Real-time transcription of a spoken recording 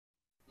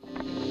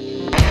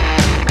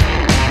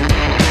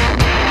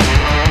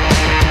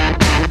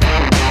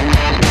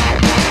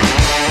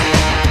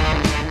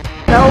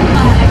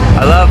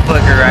I love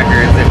Flicker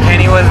Records. If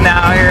Kenny wasn't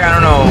out here, I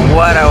don't know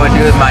what I would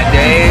do with my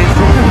days,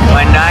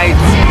 my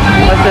nights.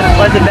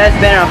 What's the best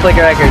band on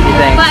Flicker Records, you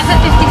think? Flatfoot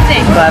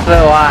 56.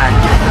 Flatfoot, why?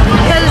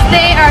 Because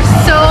they are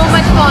so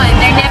much fun.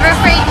 They're never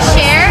afraid to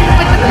share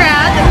with the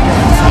crowd,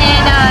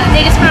 and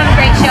they just put on a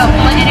great show,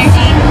 full of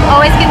energy.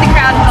 Always get the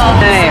crowd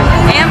involved. Name?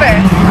 Amber.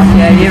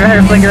 Yeah, you ever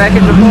heard of Flicker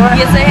Records before?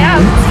 Yes, I have.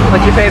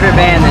 What's your favorite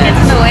band then?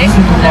 It's Away.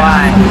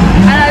 Why?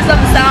 I know, I just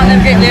love the sound. They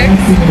have great lyrics,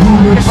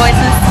 good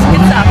voices,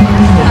 good stuff.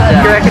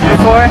 Flicker Records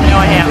before? No,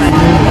 I haven't.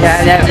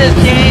 Yeah, I know. This is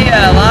Kenny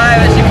live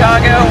at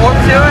Chicago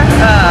Warped Tour.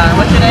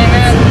 What's your name,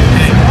 man?